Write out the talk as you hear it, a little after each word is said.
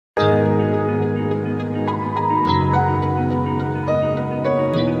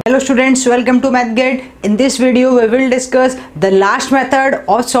Hello students, welcome to MathGate. In this video we will discuss the last method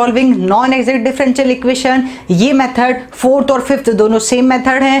of solving non-exact differential equation. ये method fourth और fifth दोनों same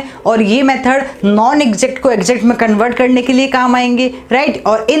method हैं और ये method non exact को exact में convert करने के लिए काम आएंगे, राइट।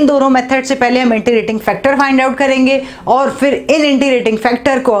 और इन दोनों मेथड से पहले हम इंटीग्रेटिंग फैक्टर फाइंड आउट करेंगे और फिर इन इंटीग्रेटिंग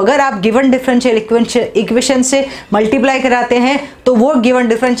फैक्टर को अगर आप गिवन डिफरेंशियल इक्वेशन से मल्टीप्लाई कराते हैं तो वो गिवन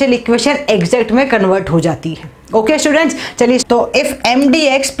डिफरेंशियल इक्वेशन एग्जैक्ट में कन्वर्ट हो जाती है। ओके स्टूडेंट्स, चलिए तो if M D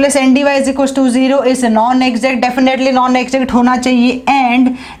x plus N D Y is equal to 0 is non exact, definitely non exact होना चाहिए। And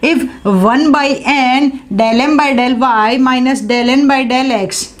if 1 by N del M by del Y minus del N by del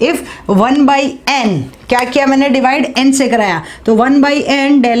x, if 1 by N क्या किया मैंने, divide n से कराया, तो 1 by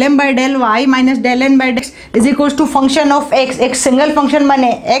N del M by del Y minus del N by del is equal to function of x, एक single function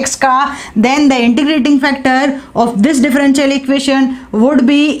बने x का, then the integrating factor of this differential equation would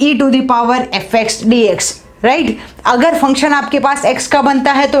be e to the power F x D x, right. अगर function आपके पास x का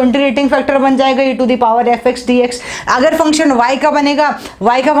बनता है तो integrating factor बन जाएगा e to the power F x D x. अगर function y का बनेगा,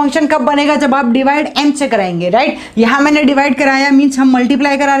 y का फंक्शन कब बनेगा, जब आप डिवाइड m से कराएंगे, राइट। यहाँ मैंने डिवाइड कराया मीन्स हम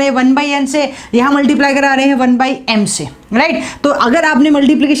मल्टीप्लाई करा रहे हैं 1 बाई एन से, यहाँ मल्टीप्लाई करा रहे हैं 1 बाई एम से, राइट। तो अगर आपने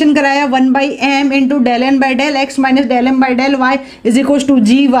मल्टीप्लीकेशन कराया 1 by M into del N by del x minus del M by del Y is equal to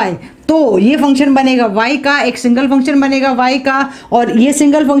ji Y, तो ये फंक्शन बनेगा y का, एक सिंगल फंक्शन बनेगा y का, और ये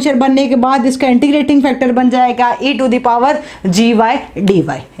सिंगल फंक्शन बनने के बाद इसका इंटीग्रेटिंग फैक्टर बन जाएगा e to the power ji Y D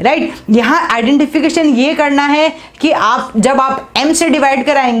Y, right. यहाँ आइडेंटिफिकेशन ये करना है कि आप जब आप m से डिवाइड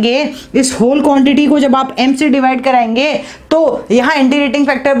कराएंगे इस होल क्वांटिटी को, जब आप m से डिवाइड कराएंगे तो यहाँ इंटीग्रेटिंग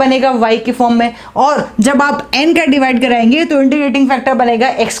फैक्टर बनेगा y की फॉर्म में, और जब आप n का डिवाइड कराएंगे तो इंटीग्रेटिंग फैक्टर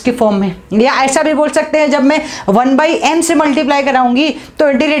बनेगा x की फॉर्म में। या ऐसा भी बोल सकते हैं जब मैं 1 बाई m से मल्टीप्लाई कराऊंगी तो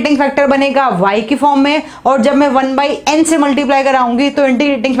इंटीग्रेटिंग फैक्टर बनेगा y की फॉर्म में, और जब मैं 1 बाई n से मल्टीप्लाई कराऊंगी तो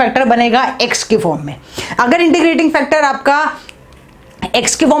इंटीग्रेटिंग फैक्टर बनेगा x की फॉर्म में। अगर इंटीग्रेटिंग फैक्टर आपका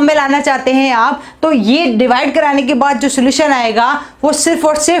x के फॉर्म में लाना चाहते हैं आप, तो ये डिवाइड कराने के बाद जो सोल्यूशन आएगा वो सिर्फ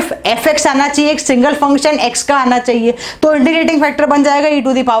और सिर्फ fx आना चाहिए, एक सिंगल फंक्शन x का आना चाहिए, तो इंटीग्रेटिंग फैक्टर बन जाएगा e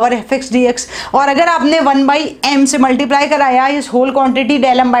to the power F x D x. और अगर आपने 1 बाई एम से मल्टीप्लाई कराया इस whole quantity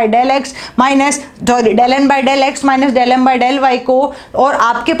del M by del x minus del N by del x minus del M by del Y को, और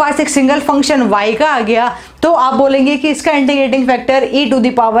आपके पास एक सिंगल फंक्शन y का आ गया, तो आप बोलेंगे कि इसका integrating factor e to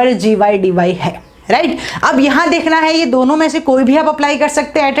the power ji Y D Y है, राइट। अब यहां देखना है ये दोनों में से कोई भी आप अप्लाई कर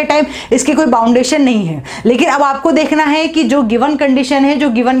सकते हैं एट ए टाइम, इसकी कोई बाउंडेशन नहीं है। लेकिन अब आपको देखना है कि जो गिवन कंडीशन है, जो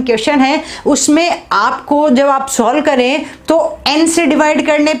गिवन क्वेश्चन है, उसमें आपको जब आप सॉल्व करें तो n से डिवाइड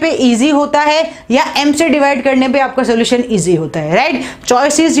करने पे इजी होता है या m से डिवाइड करने पे आपका सोल्यूशन इजी होता है, राइट।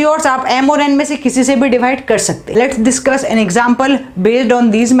 चॉइस इज योर्स, आप m और n में से किसी से भी डिवाइड कर सकते हैं। Let's discuss an example based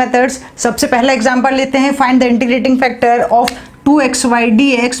on these methods. सबसे पहला एग्जाम्पल लेते हैं, find the integrating factor of 2xy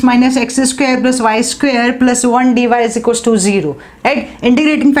dx minus x square plus Y square plus 1 dy is equal to 0, right.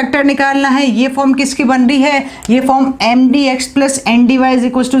 Integrating factor निकालना है। ये फॉर्म किसकी बन रही है, ये form M D x plus N D Y is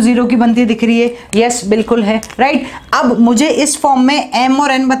equal to 0 की बनती दिख रही है, यस बिल्कुल है, राइट। अब मुझे इस फॉर्म में m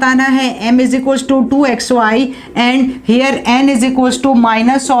और n बताना है। m is equal to 2xy and here n is equal to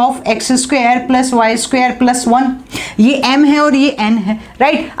minus of x square plus Y square plus 1, ये m है और ये n है,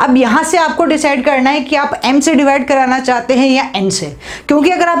 राइट। अब यहाँ से आपको डिसाइड करना है कि आप m से डिवाइड कराना चाहते हैं या n से, क्योंकि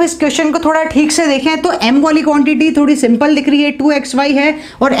अगर आप इस क्वेश्चन को थोड़ा ठीक से देखें तो m वाली क्वांटिटी थोड़ी सिंपल दिख रही है, 2xy है,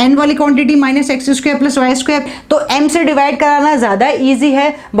 और n वाली quantity minus x square plus Y square, तो m से डिवाइड कराना ज्यादा इजी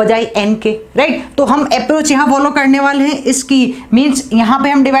है बजाय n के, राइट। तो हम अप्रोच यहाँ फॉलो करने वाले हैं इसकी, मींस यहाँ पे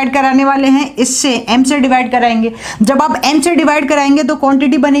हम डिवाइड कराने वाले हैं इससे, m से डिवाइड कराएंगे। जब आप n से डिवाइड कराएंगे तो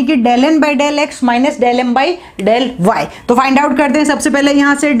क्वांटिटी बनेगी del n by del x minus del m by del Y. तो फाइंड आउट करते हैं सबसे पहले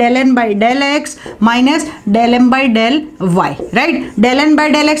यहाँ से del n by del x minus del m by del Y, right. Del N by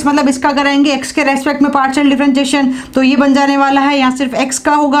del x मतलब इसका कराएंगे x के रेस्पेक्ट में पार्शियल डिफरेंशिएशन, तो ये बन जाने वाला है, यहाँ सिर्फ x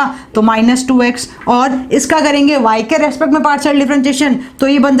का होगा तो माइनस 2x, और इसका करेंगे y के रेस्पेक्ट में पार्शियल डिफरेंशिएशन, तो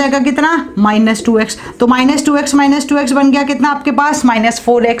ये बन जाएगा कितना, माइनस 2x, तो माइनस 2x बन गया कितना आपके पास, माइनस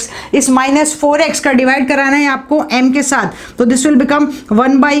 4x। इस माइनस 4x का डिवाइड कराना है आपको m के साथ, तो this will become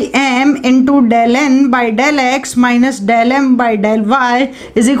 1 by M into del N by del x minus del M by del Y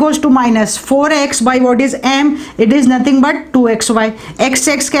is equal to minus 4x by what is m, it is nothing but 2xy, x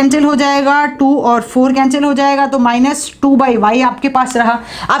x cancel हो जाएगा, 2 और 4 cancel हो जाएगा, तो minus 2 by Y आपके पास रहा।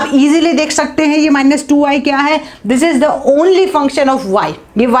 आप easily देख सकते हैं ये माइनस 2y क्या है, this is the only function of y,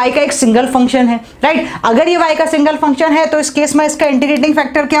 ये y का एक सिंगल फंक्शन है, राइट। अगर ये y का सिंगल फंक्शन है तो इस केस में इसका इंटीग्रेटिंग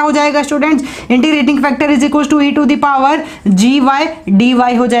फैक्टर क्या हो जाएगा students, integrating factor is equal to e to the power ji Y D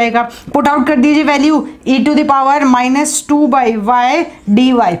Y हो जाएगा। पुट आउट कर दीजिए value, e to the power minus 2 by Y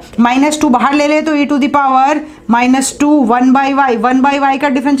D Y, minus 2 बाहर ले ले तो e to the power -2 1/y का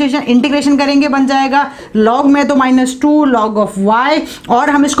differentiation integration करेंगे बन जाएगा log में तो -2 log ऑफ y, और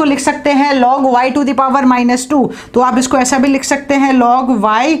हम इसको लिख सकते हैं log y to the power -2, तो आप इसको ऐसा भी लिख सकते हैं log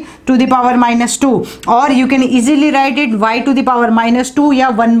y to the power -2, और you can easily right it y to the power -2 या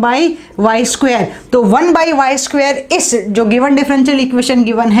 1/y²। तो 1/y² इस जो गिवन डिफरेंशियल इक्वेशन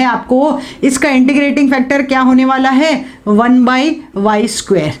गिवन है आपको, इसका इंटीग्रेटिंग फैक्टर क्या होने वाला है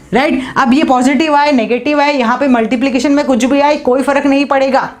 1/y², राइट। अब ये पॉजिटिव आए नेगेटिव आए, यहाँ पे मल्टीप्लीकेशन में कुछ भी आए कोई फर्क नहीं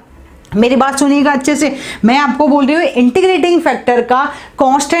पड़ेगा। मेरी बात सुनिएगा अच्छे से, मैं आपको बोल रही हूँ इंटीग्रेटिंग फैक्टर का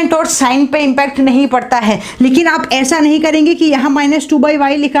कांस्टेंट और साइन पे इंपैक्ट नहीं पड़ता है, लेकिन आप ऐसा नहीं करेंगे कि यहाँ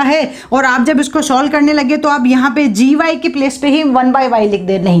 -2/y लिखा है और आप जब इसको सॉल्व करने लगे तो आप यहाँ पे gy के प्लेस पे ही 1/y लिख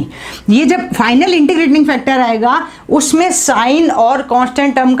दे। नहीं, ये जब फाइनल इंटीग्रेटिंग फैक्टर आएगा उसमें साइन और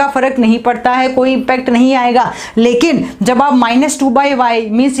कांस्टेंट टर्म का फर्क नहीं पड़ता है, कोई इंपैक्ट नहीं आएगा। लेकिन जब आप -2/y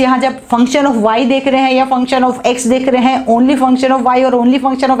मीन्स यहाँ जब फंक्शन ऑफ y देख रहे हैं या फंक्शन ऑफ x देख रहे हैं, ओनली फंक्शन ऑफ y और ओनली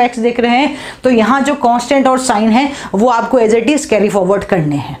फंक्शन ऑफ x देख रहे हैं, तो यहां जो कांस्टेंट और साइन है वो आपको as it is carry forward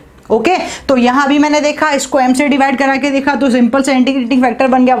करने हैं। ओके, तो यहां भी मैंने देखा, इसको m से डिवाइड करा के देखा तो सिंपल से इंटीग्रेटिंग फैक्टर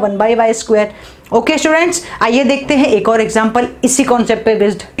बन गया 1/y²। ओके स्टूडेंट्स, आइए देखते हैं एक और एग्जांपल इसी कॉन्सेप्ट पे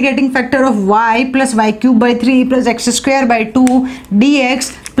based. Integrating factor of y + y³ / 3 + x² / 2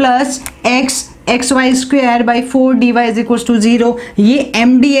 dx + xy² / 4 dy = 0। ये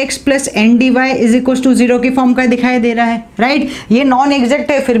mdx + ndy = 0 की फॉर्म का दिखाई दे रहा है, राइट। ये नॉन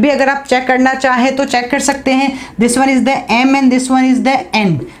एग्जैक्ट है, फिर भी अगर आप चेक करना चाहें तो चेक कर सकते हैं। This one is the m and this one is the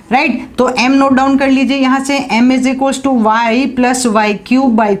n, right. तो m नोट डाउन कर लीजिए यहाँ से, m = y + y³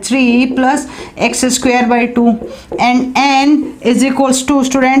 / 3 + x² / 2 and n =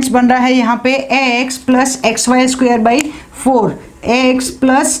 students बन रहा है यहाँ पे x + xy² / 4, x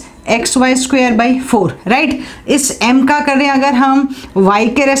 + xy² / 4, right. इस m का कर रहे हैं अगर हम y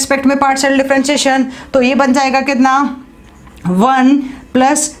के रेस्पेक्ट में पार्शियल डिफरेंशिएशन, तो ये बन जाएगा कितना 1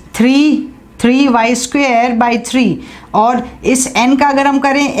 + 3y² / 3, और इस n का अगर हम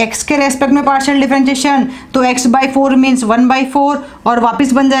करें x के रेस्पेक्ट में पार्शियल डिफरेंशिएशन तो x/4 मीन्स 1/4, और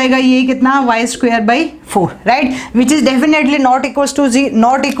वापस बन जाएगा ये कितना y² / 4, right, which is definitely not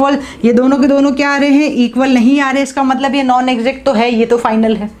equal. ये दोनों के दोनों क्या आ रहे हैं, इक्वल नहीं आ रहे, इसका मतलब ये नॉन एग्जैक्ट तो है, ये तो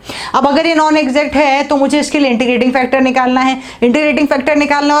फाइनल है। अब अगर ये नॉन एग्जैक्ट है तो मुझे इसके लिए इंटीग्रेटिंग फैक्टर निकालना है। इंटीग्रेटिंग फैक्टर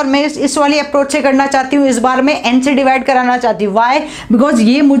निकालना, और मैं इस वाली अप्रोच से करना चाहती हूँ, इस बार मैं n से डिवाइड कराना चाहती हूँ। वाई? बिकॉज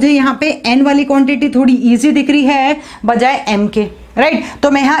ये मुझे यहाँ पे n वाली क्वांटिटी थोड़ी ईजी दिख रही है बजाय m के, राइट। तो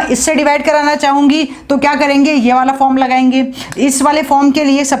मैं यहाँ इससे डिवाइड कराना चाहूंगी, तो क्या करेंगे, ये वाला फॉर्म लगाएंगे। इस वाले फॉर्म के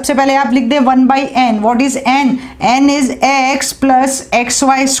लिए सबसे पहले आप लिख दे 1/n। What is n? n is x +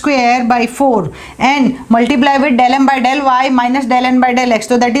 xy² / 4 and multiply with del m / del y - del n / del x,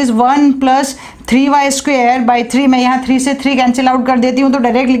 तो दैट इज 1 + 3y² / 3। मैं यहाँ 3 से 3 कैंसिल आउट कर देती हूँ, तो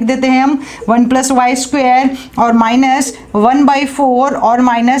डायरेक्ट लिख देते हैं हम 1 + y² और -1/4 और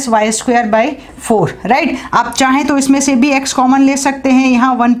 -y² / 4, राइट। आप चाहें तो इसमें से भी x कॉमन ले सकते हैं,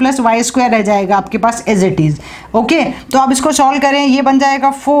 यहाँ 1 + y² रह जाएगा आपके पास एज इट इज। ओके, तो आप इसको सॉल्व करें, ये बन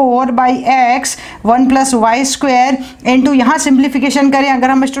जाएगा 4/x 1 + y² इंटू, यहाँ सिंप्लीफिकेशन करें अगर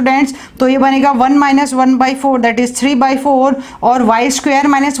हम स्टूडेंट्स, तो ये बनेगा 1 - 1/4 दैट इज 3/4 और y² -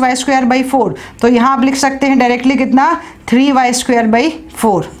 y² / 4, तो यहाँ आप लिख सकते हैं डायरेक्टली कितना 3y² /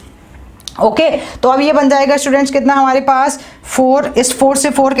 4। ओके, तो अब ये बन जाएगा स्टूडेंट्स कितना हमारे पास 4, इस 4 से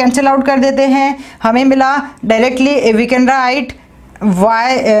 4 कैंसिल आउट कर देते हैं, हमें मिला directly we can write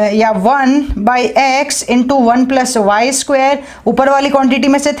y या 1/x इंटू 1 + y²। ऊपर वाली क्वांटिटी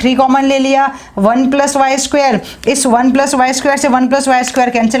में से 3 कॉमन ले लिया, 1 + y²। इस 1 + y² से 1 + y²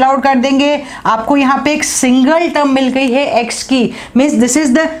 कैंसिल आउट कर देंगे, आपको यहाँ पे एक सिंगल टर्म मिल गई है x की, means this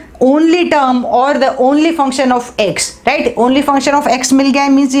is the only term और the only function of x, right. Only function of x मिल गया,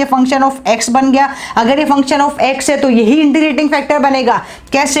 मीन्स ये फंक्शन ऑफ x बन गया। अगर ये फंक्शन ऑफ x है तो यही इंटीग्रेटिंग फैक्टर बनेगा।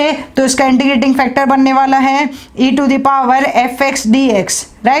 कैसे? तो इसका इंटीग्रेटिंग फैक्टर बनने वाला है e⁻ fx dx,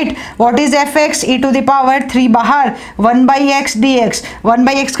 right. What is fx? e⁻, 3 बाहर 1/x dx,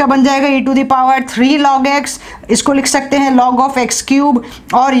 1/x का बन जाएगा e⁻3 log x, इसको लिख सकते हैं log of x³,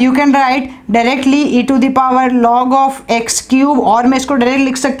 और you can write directly e⁻ log of x³, और मैं इसको डायरेक्ट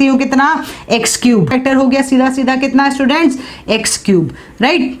लिख सकती हूँ कितना x³ फैक्टर हो गया सीधा सीधा कितना स्टूडेंट्स x³,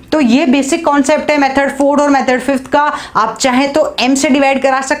 राइट। तो ये बेसिक कॉन्सेप्ट है मेथड 4 और मेथड 5 का। आप चाहे तो m से डिवाइड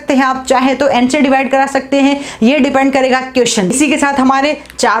करा सकते हैं, आप चाहे तो n से डिवाइड करा सकते हैं, ये डिपेंड करेगा क्वेश्चन। इसी के साथ हमारे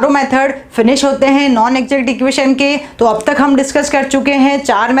चारों मेथड फिनिश होते हैं नॉन एग्जैक्ट इक्वेशन के। तो अब तक हम डिस्कस कर चुके हैं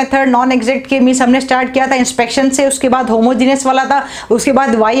 4 मेथड नॉन एग्जैक्ट के। मीन्स हमने स्टार्ट किया था इंस्पेक्शन से, उसके बाद होमोजीनियस वाला था, उसके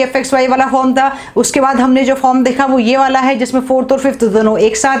बाद y/f(x)y वाला फॉर्म था, उसके बाद हमने जो फॉर्म देखा वो ये वाला है जिसमें 4th और 5th दोनों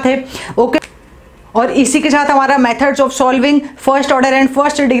एक साथ है। ओके, और इसी के साथ हमारा methods of solving first order and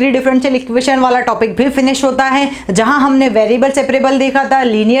first degree differential equation वाला टॉपिक भी फिनिश होता है, जहां हमने वेरिएबल सेपरेबल देखा था,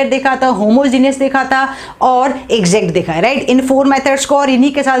 लीनियर देखा था, होमोजीनियस देखा था और एग्जैक्ट देखा है, राइट। इन 4 मेथड्स को और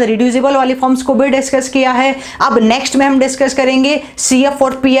इन्हीं के साथ रिड्यूसिबल वाली फॉर्म्स को भी डिस्कस किया है। अब नेक्स्ट में हम डिस्कस करेंगे CF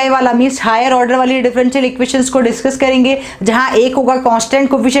और PI वाला, मींस हायर ऑर्डर वाली डिफरेंशियल इक्वेशंस को डिस्कस करेंगे, जहां एक होगा कांस्टेंट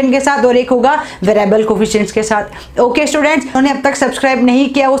कोफिशिएंट के साथ और एक होगा वेरिएबल कोफिशिएंट्स के साथ। ओके स्टूडेंट्स, उन्होंने अब तक सब्सक्राइब नहीं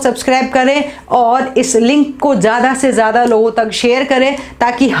किया वो सब्सक्राइब करें और इस लिंक को ज़्यादा से ज़्यादा लोगों तक शेयर करें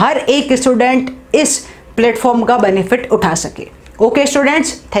ताकि हर एक स्टूडेंट इस प्लेटफॉर्म का बेनिफिट उठा सके। Okay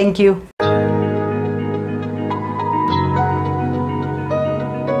students, thank you.